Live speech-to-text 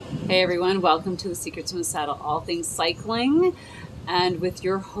Hey everyone, welcome to the Secrets from the Saddle, all things cycling, and with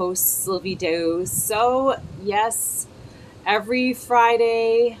your host Sylvie Doe. So yes, every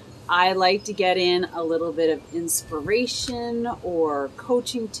Friday I like to get in a little bit of inspiration or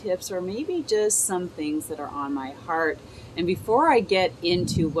coaching tips or maybe just some things that are on my heart. And before I get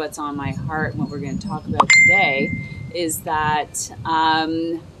into what's on my heart and what we're going to talk about today is that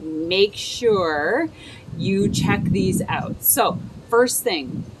make sure you check these out. So first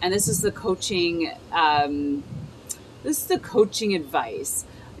thing, and this is the coaching advice.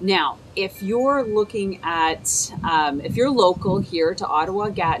 Now, if you're looking at, if you're local here to Ottawa,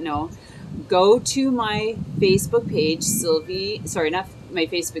 Gatineau, go to my Facebook page,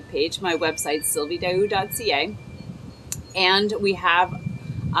 my website, sylviedaou.ca, and we have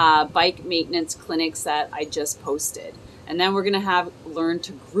bike maintenance clinics that I just posted. And then we're going to have learn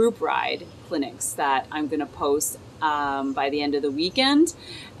to group ride clinics that I'm going to post by the end of the weekend.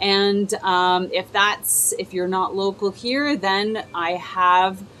 And if you're not local here, then I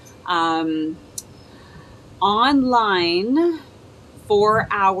have online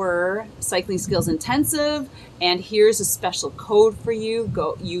 4-hour cycling skills intensive, and here's a special code for you.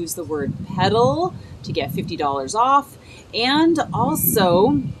 Go use the word pedal to get $50 off. And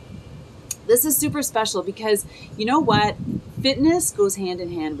also, this is super special because you know what? Fitness goes hand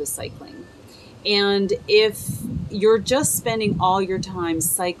in hand with cycling. And if you're just spending all your time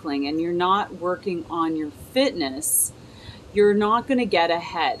cycling and you're not working on your fitness, you're not going to get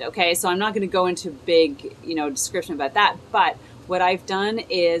ahead. Okay, so I'm not going to go into big, description about that. But what I've done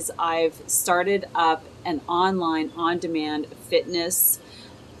is I've started up an online on-demand fitness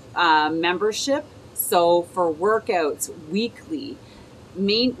membership. So for workouts, weekly,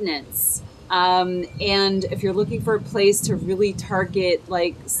 maintenance, and if you're looking for a place to really target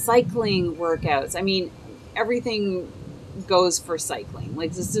like cycling workouts, I mean, everything goes for cycling.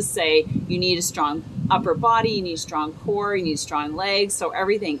 Like, let's just say you need a strong upper body, you need a strong core, you need strong legs, so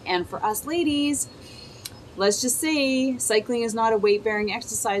everything. And for us ladies, let's just say cycling is not a weight-bearing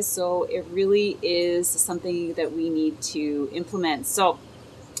exercise, so it really is something that we need to implement. So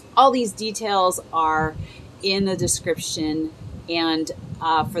all these details are in the description, and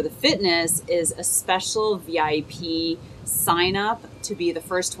for the fitness is a special VIP sign up to be the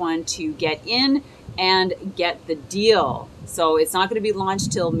first one to get in and get the deal. So it's not going to be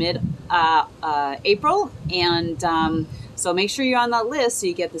launched till mid-April, and so make sure you're on that list so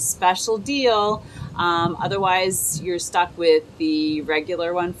you get the special deal. Otherwise, you're stuck with the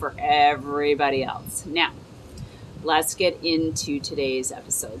regular one for everybody else. Now, let's get into today's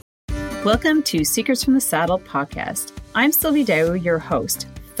episode. Welcome to Secrets from the Saddle podcast. I'm Sylvie Doe, your host,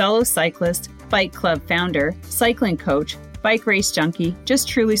 fellow cyclist, bike club founder, cycling coach, bike race junkie, just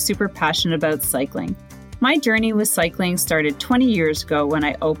truly super passionate about cycling. My journey with cycling started 20 years ago when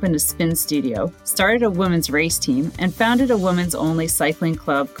I opened a spin studio, started a women's race team, and founded a women's only cycling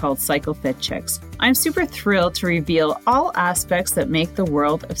club called Cycle Fit Chicks. I'm super thrilled to reveal all aspects that make the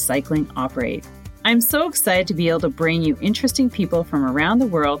world of cycling operate. I'm so excited to be able to bring you interesting people from around the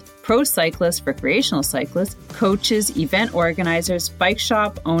world, pro cyclists, recreational cyclists, coaches, event organizers, bike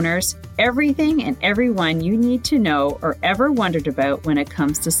shop owners, everything and everyone you need to know or ever wondered about when it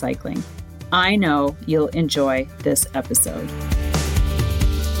comes to cycling. I know you'll enjoy this episode.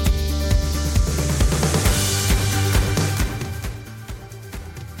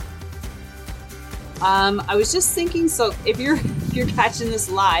 I was just thinking, so if you're catching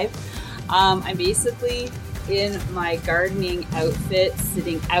this live, I'm basically in my gardening outfit,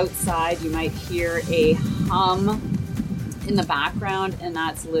 sitting outside. You might hear a hum in the background, and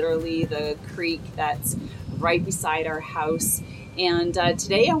that's literally the creek that's right beside our house. And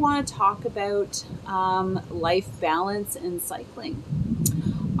today I want to talk about life balance and cycling.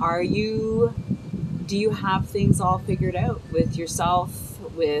 Do you have things all figured out with yourself,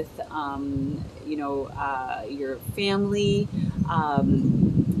 with your family?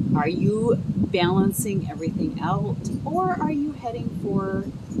 Are you balancing everything out, or are you heading for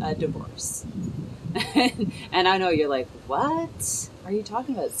a divorce? And I know you're like, what are you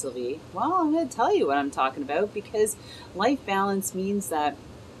talking about, Sylvie? Well, I'm going to tell you what I'm talking about, because life balance means that,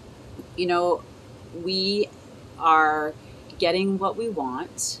 we are getting what we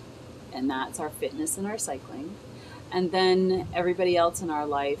want, and that's our fitness and our cycling. And then everybody else in our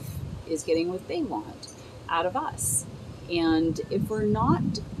life is getting what they want out of us. And if we're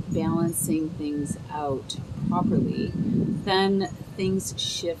not balancing things out properly, then things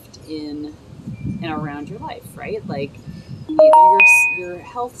shift in and around your life, right? Like either your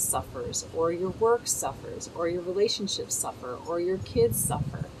health suffers, or your work suffers, or your relationships suffer, or your kids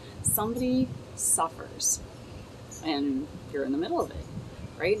suffer. Somebody suffers, and you're in the middle of it.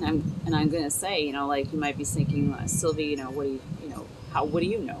 right? And I'm going to say, you know, like you might be thinking, Sylvie, you know, what do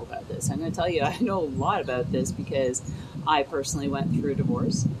you know about this? I'm going to tell you, I know a lot about this because I personally went through a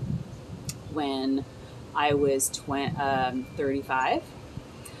divorce when I was 35.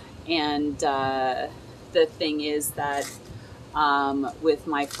 And the thing is that with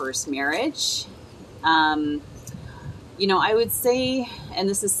my first marriage, you know, I would say, and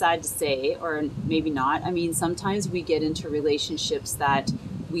this is sad to say, or maybe not, I mean, sometimes we get into relationships that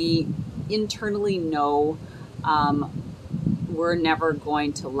we internally know we're never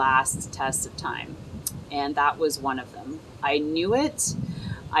going to last the test of time. And that was one of them. I knew it.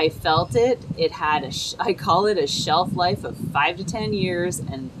 I felt it. It had I call it a shelf life of 5 to 10 years,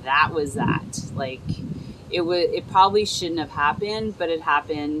 and that was that. Like, it probably shouldn't have happened, but it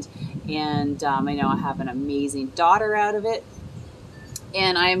happened. And I know I have an amazing daughter out of it.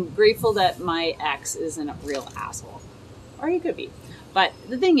 And I'm grateful that my ex isn't a real asshole. Or he could be. But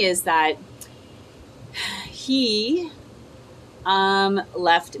the thing is that he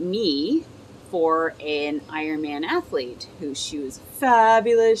left me for an Ironman athlete who she was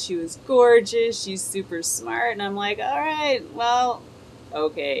fabulous. She was gorgeous. She's super smart. And I'm like, all right, well,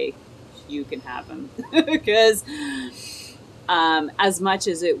 okay, you can have him. Because as much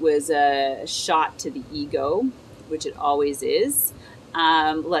as it was a shot to the ego, which it always is,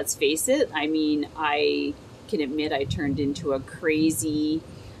 let's face it. I mean, I can admit I turned into a crazy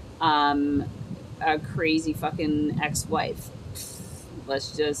fucking ex-wife.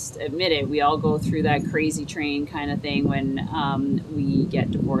 Let's just admit it. We all go through that crazy train kind of thing when we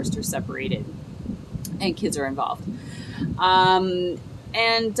get divorced or separated and kids are involved.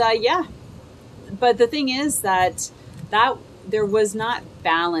 Yeah. But the thing is that there was not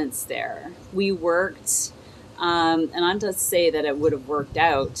balance there. We worked, and I'm not to say that it would have worked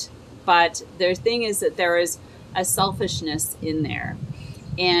out, but the thing is that there is a selfishness in there.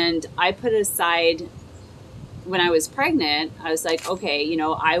 And I put aside, when I was pregnant, I was like, okay, you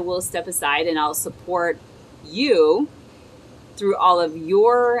know, I will step aside and I'll support you through all of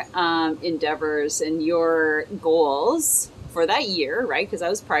your endeavors and your goals for that year, right? Because I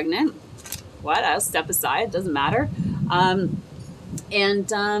was pregnant. I'll step aside. It doesn't matter. And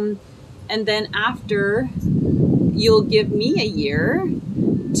then after, you'll give me a year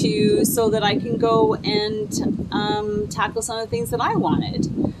so that I can go and tackle some of the things that I wanted.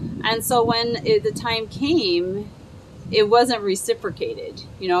 And so when the time came, it wasn't reciprocated.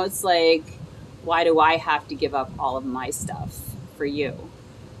 You know, it's like, why do I have to give up all of my stuff for you?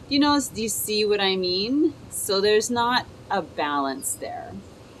 Do you see what I mean? So there's not a balance there.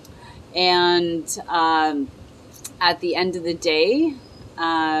 And at the end of the day,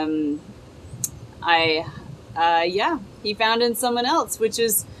 he found in someone else, which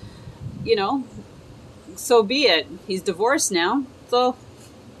is, you know, so be it. He's divorced now. So,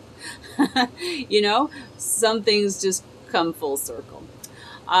 you know, some things just come full circle.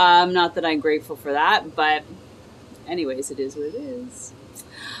 Not that I'm grateful for that, but anyways, it is what it is.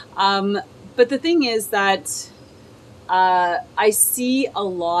 But the thing is that I see a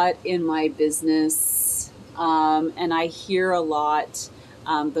lot in my business, and I hear a lot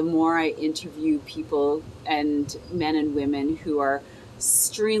the more I interview people and men and women who are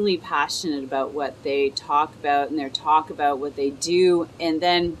extremely passionate about what they talk about, and they talk about what they do, and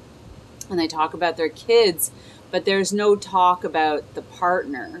then when they talk about their kids, but there's no talk about the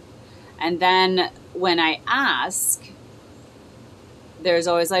partner. And then when I ask, there's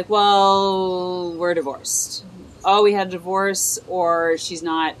always like, well, we're divorced. Oh, we had a divorce, or she's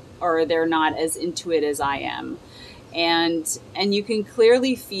not, or they're not as into it as I am. And you can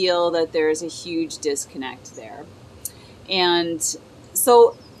clearly feel that there's a huge disconnect there. And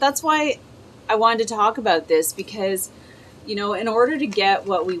so that's why I wanted to talk about this, because, you know, in order to get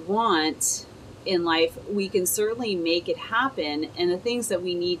what we want in life, we can certainly make it happen. And the things that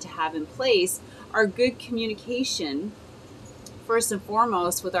we need to have in place are good communication, first and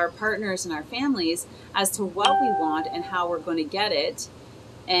foremost, with our partners and our families as to what we want and how we're going to get it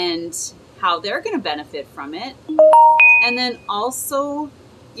and how they're going to benefit from it. And then also,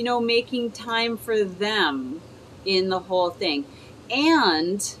 you know, making time for them in the whole thing.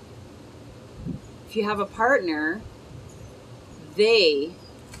 And if you have a partner, they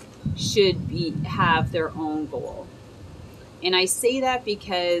should have their own goal. And I say that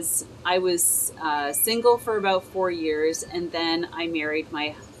because I was single for about 4 years, and then I married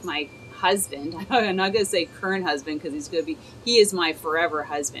my husband. I'm not going to say current husband, because he is my forever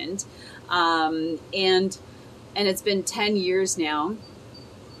husband. And it's been 10 years now.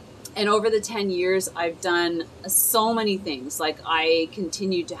 And over the 10 years, I've done so many things. Like, I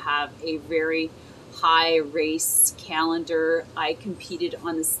continue to have a very high race calendar. I competed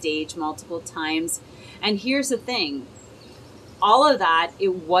on the stage multiple times. And here's the thing, all of that,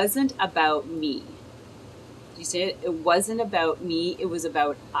 it wasn't about me. You see it? It wasn't about me. It was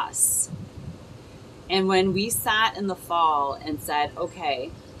about us. And when we sat in the fall and said,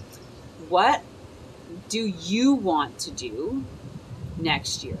 okay, what do you want to do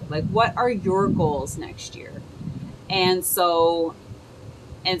next year? Like, what are your goals next year? And so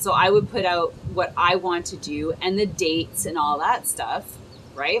I would put out what I want to do and the dates and all that stuff,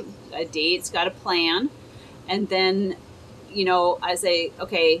 right? A date's got a plan. And then, I say,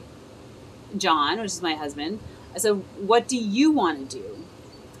 okay, John, which is my husband, I said, what do you want to do?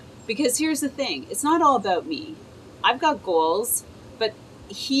 Because here's the thing, it's not all about me. I've got goals, but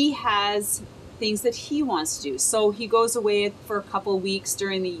he has things that he wants to do. So he goes away for a couple weeks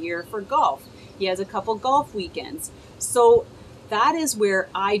during the year for golf. He has a couple golf weekends. So that is where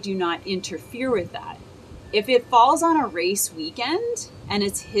I do not interfere with that. If it falls on a race weekend and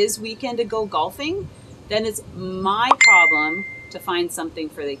it's his weekend to go golfing, then it's my problem to find something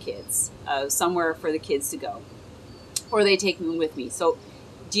for the kids, somewhere for the kids to go, or they take them with me. So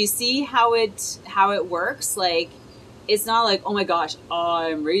do you see how it works? Like, it's not like, oh my gosh,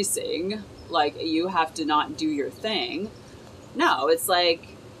 I'm racing, like you have to not do your thing. No, it's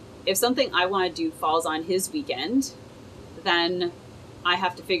like, if something I want to do falls on his weekend, then I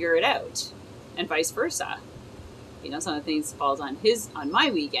have to figure it out, and vice versa. Some of the things falls on my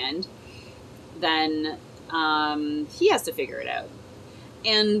weekend, then he has to figure it out.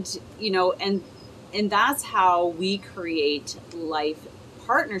 And and that's how we create life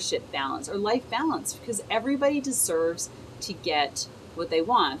partnership balance or life balance, because everybody deserves to get what they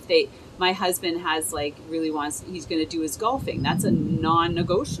want. My husband has he's going to do his golfing. That's a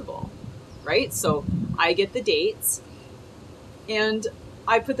non-negotiable, right? So I get the dates and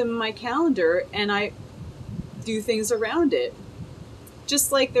I put them in my calendar and I do things around it.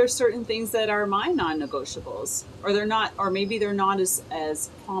 Just like there's certain things that are my non-negotiables, or they're not, or maybe they're not as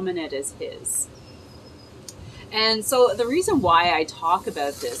prominent as his. And so the reason why I talk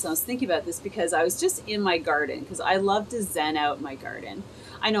about this, I was thinking about this because I was just in my garden, because I love to zen out in my garden.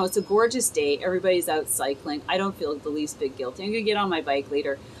 I know it's a gorgeous day. Everybody's out cycling. I don't feel the least bit guilty. I'm going to get on my bike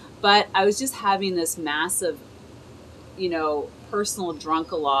later. But I was just having this massive, personal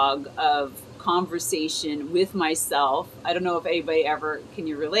drunkalogue of conversation with myself. I don't know if anybody ever, can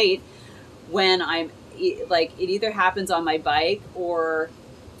you relate? When I'm it either happens on my bike or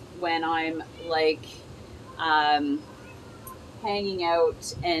when I'm hanging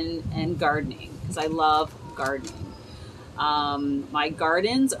out and gardening, because I love gardening. My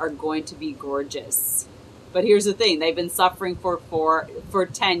gardens are going to be gorgeous. But here's the thing, they've been suffering for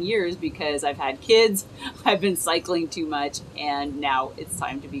 10 years because I've had kids, I've been cycling too much, and now it's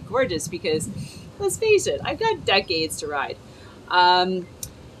time to be gorgeous because, let's face it, I've got decades to ride.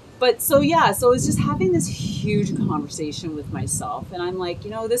 So I was just having this huge conversation with myself, and I'm like,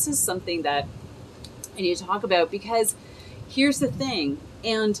 this is something that I need to talk about, because here's the thing,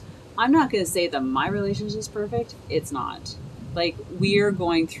 and I'm not going to say that my relationship is perfect. It's not. We're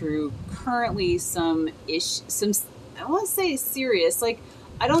going through currently some I want to say serious, I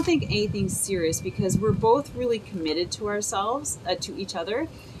don't think anything's serious, because we're both really committed to ourselves, to each other.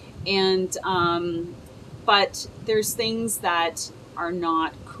 And, but there's things that are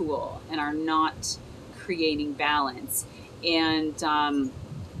not cool and are not creating balance. And, and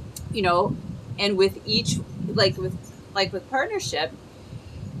with each, with partnership,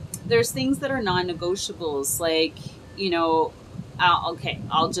 there's things that are non-negotiables,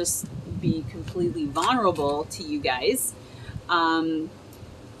 I'll just be completely vulnerable to you guys.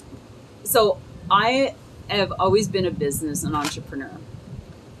 So I have always been a business and entrepreneur.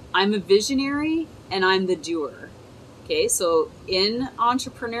 I'm a visionary and I'm the doer. Okay, so in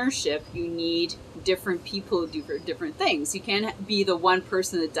entrepreneurship, you need different people who do different things. You can't be the one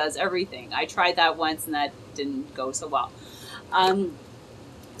person that does everything. I tried that once and that didn't go so well.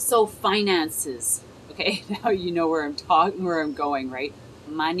 So finances. Okay, now you know where I'm going, right?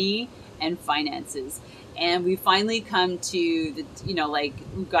 Money and finances. And we finally come to the,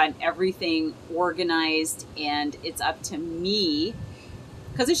 we've got everything organized, and it's up to me,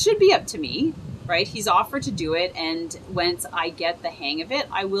 because it should be up to me, right? He's offered to do it, and once I get the hang of it,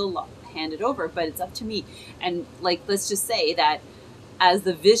 I will hand it over, but it's up to me. And let's just say that as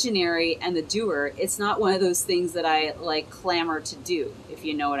the visionary and the doer, it's not one of those things that I clamor to do, if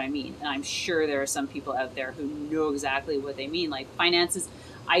you know what I mean. And I'm sure there are some people out there who know exactly what they mean. Finances,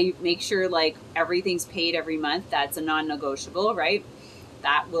 I make sure everything's paid every month. That's a non-negotiable, right?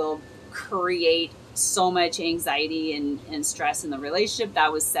 That will create so much anxiety and stress in the relationship.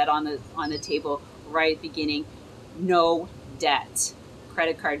 That was set on the table right at the beginning, no debt,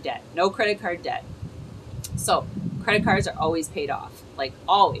 credit card debt, no credit card debt. So credit cards are always paid off, like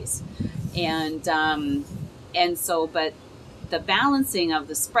always. And so, but the balancing of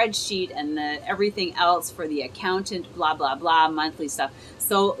the spreadsheet and the everything else for the accountant, blah, blah, blah, monthly stuff.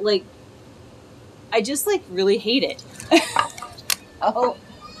 So like, I just like really hate it.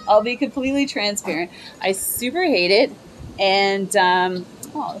 I'll be completely transparent. I super hate it. And,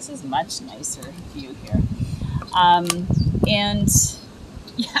 oh, this is much nicer view here. And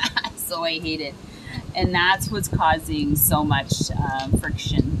yeah, so I hate it. And that's what's causing so much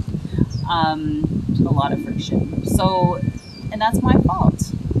friction, a lot of friction. So, and that's my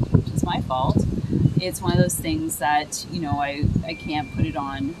fault. It's my fault. It's one of those things that, you know, I can't put it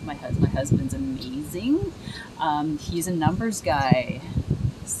on my husband. My husband's amazing. He's a numbers guy.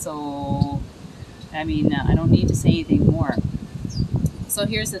 So, I mean, I don't need to say anything more. So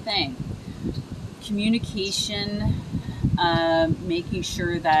here's the thing. Communication, making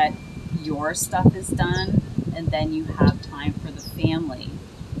sure that your stuff is done, and then you have time for the family.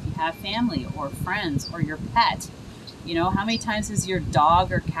 If you have family or friends or your pet, you know, how many times has your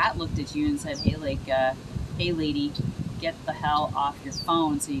dog or cat looked at you and said, hey, like, hey lady, get the hell off your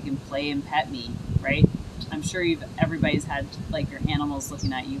phone so you can play and pet me, right? I'm sure everybody's had like your animals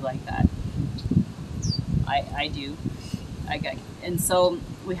looking at you like that. I do. And so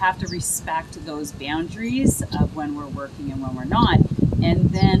we have to respect those boundaries of when we're working and when we're not. And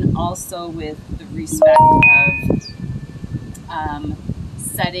then also with the respect of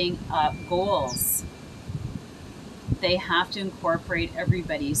setting up goals. They have to incorporate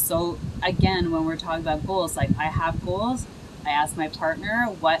everybody. So again, when we're talking about goals, like I have goals, I ask my partner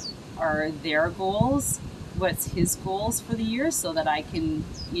what are their goals, what's his goals for the year, so that I can,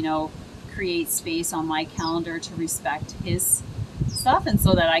 you know, create space on my calendar to respect his stuff, and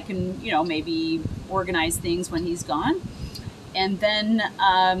so that I can, you know, maybe organize things when he's gone. And then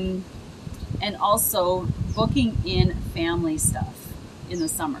and also booking in family stuff in the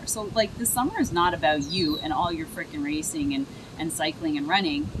summer. So like the summer is not about you and all your freaking racing and cycling and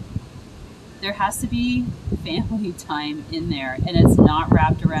running. There has to be family time in there, and it's not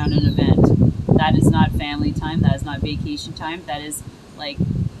wrapped around an event. That is not family time. That is not vacation time. That is like,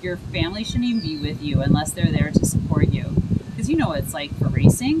 your family shouldn't even be with you unless they're there to support you. Because you know what it's like for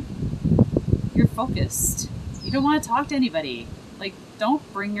racing. You're focused. You don't want to talk to anybody. Like, don't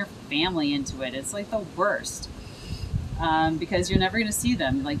bring your family into it. It's like the worst. Because you're never going to see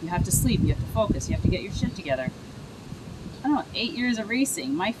them. Like, you have to sleep. You have to focus. You have to get your shit together. I don't know, 8 years of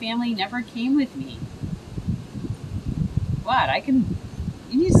racing. My family never came with me. What? You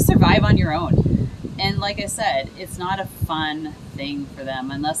need to survive on your own. And like I said, it's not a fun thing for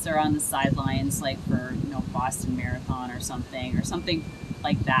them unless they're on the sidelines, like for, you know, Boston Marathon or something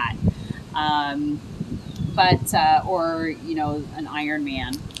like that. Or, you know, an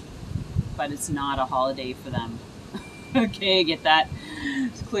Ironman, but it's not a holiday for them. Okay, get that?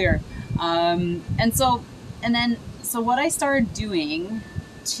 It's clear. So what I started doing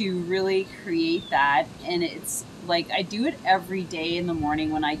to really create that, and it's like I do it every day in the morning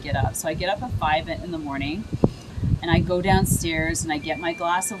when I get up. So I get up at 5 in the morning, and I go downstairs and I get my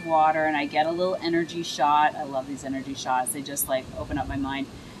glass of water and I get a little energy shot. I love these energy shots. They just like open up my mind.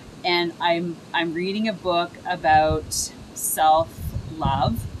 And I'm reading a book about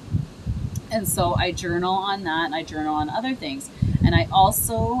self-love. And so I journal on that, and I journal on other things. And I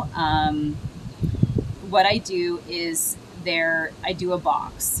also, what I do is I do a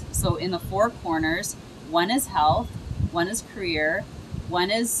box. So in the 4 corners, one is health, one is career,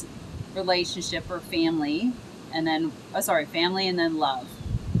 one is relationship or family, and then, family and then love.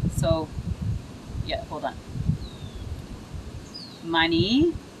 So, yeah, hold on.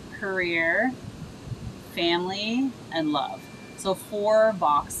 Money, career, family, and love. So 4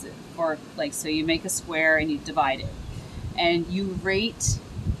 boxes, so you make a square and you divide it. And you rate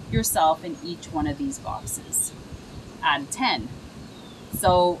yourself in each one of these boxes out of 10.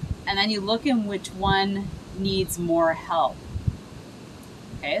 So, and then you look in which one needs more help.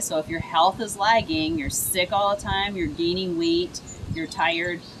 Okay, so if your health is lagging, you're sick all the time, you're gaining weight, you're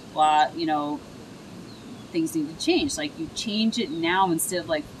tired, you know, things need to change. Like, you change it now instead of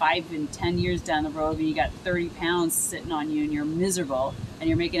like 5 and 10 years down the road when you got 30 pounds sitting on you and you're miserable and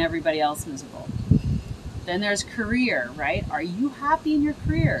you're making everybody else miserable. Then there's career, right? Are you happy in your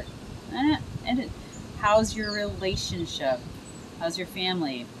career? How's your relationship? How's your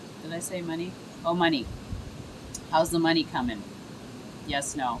family? Did I say money? Oh, money. How's the money coming?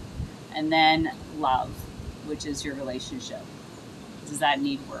 Yes, no. And then love, which is your relationship. Does that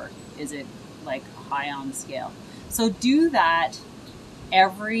need work? Is it like high on the scale? So do that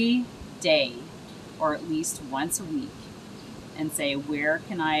every day or at least once a week and say, where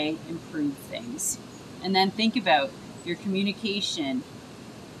can I improve things? And then think about your communication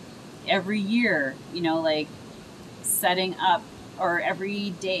every year, like setting up, or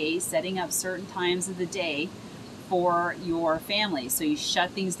every day, setting up certain times of the day for your family. So you shut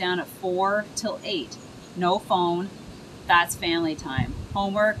things down at 4 till 8. No phone. That's family time.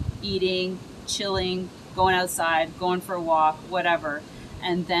 Homework, eating, chilling, going outside, going for a walk, whatever.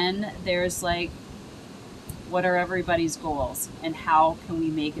 And then there's like, what are everybody's goals and how can we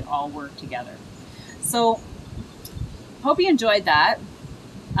make it all work together? So hope you enjoyed that.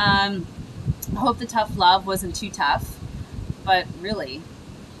 I hope the tough love wasn't too tough, but really,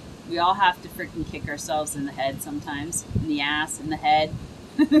 we all have to freaking kick ourselves in the head sometimes, in the ass, in the head,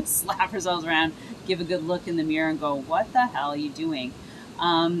 slap ourselves around, give a good look in the mirror and go, what the hell are you doing?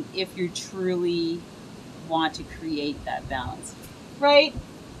 If you truly want to create that balance, right?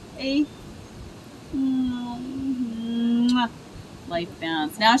 Life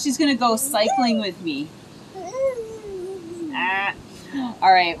balance. Now she's going to go cycling with me.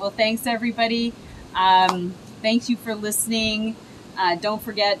 All right. Well, thanks everybody. Thank you for listening. Don't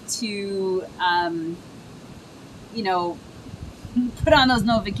forget to, put on those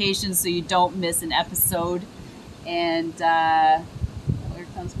notifications so you don't miss an episode. And here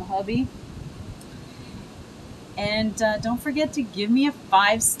comes my hubby. And don't forget to give me a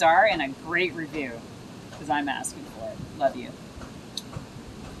 5-star and a great review, because I'm asking for it. Love you.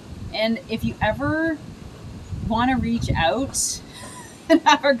 And if you ever want to reach out and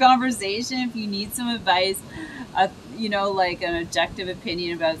have a conversation, if you need some advice, like an objective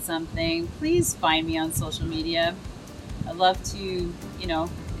opinion about something, please find me on social media. I'd love to,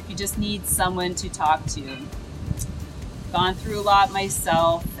 if you just need someone to talk to. Gone through a lot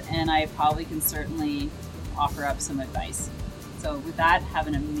myself, and I probably can certainly offer up some advice. So with that, have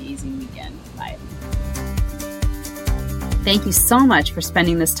an amazing weekend. Bye. Thank you so much for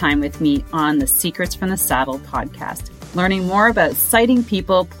spending this time with me on the Secrets from the Saddle podcast, learning more about sighting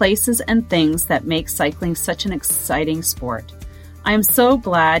people, places, and things that make cycling such an exciting sport. I am so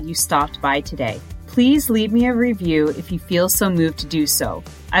glad you stopped by today. Please leave me a review if you feel so moved to do so.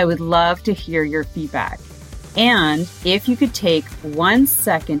 I would love to hear your feedback. And if you could take 1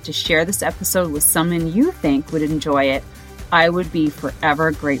 second to share this episode with someone you think would enjoy it, I would be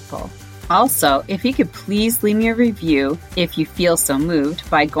forever grateful. Also, if you could please leave me a review if you feel so moved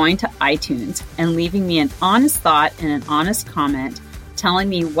by going to iTunes and leaving me an honest thought and an honest comment, telling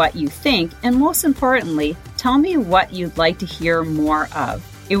me what you think, and most importantly, tell me what you'd like to hear more of.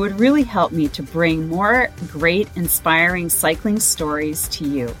 It would really help me to bring more great, inspiring cycling stories to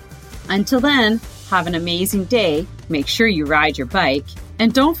you. Until then, have an amazing day, make sure you ride your bike,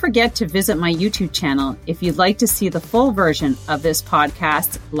 and don't forget to visit my YouTube channel if you'd like to see the full version of this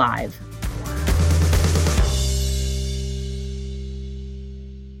podcast live.